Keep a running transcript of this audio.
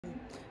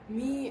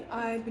Me,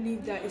 I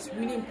believe that it's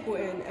really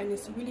important and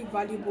it's a really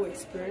valuable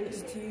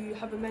experience to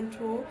have a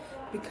mentor,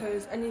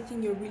 because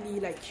anything you're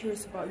really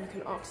curious about, you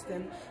can ask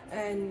them,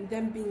 and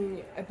them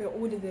being a bit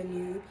older than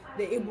you,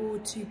 they're able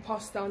to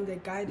pass down their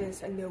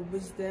guidance and their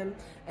wisdom.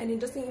 And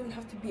it doesn't even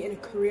have to be in a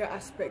career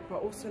aspect,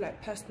 but also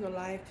personal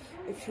life.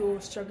 If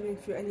you're struggling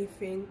through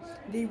anything,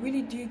 they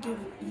really do give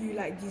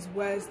you these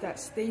words that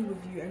stay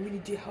with you and really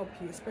do help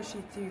you,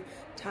 especially through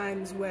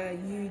times where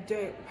you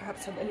don't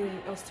perhaps have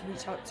anyone else to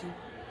reach out to.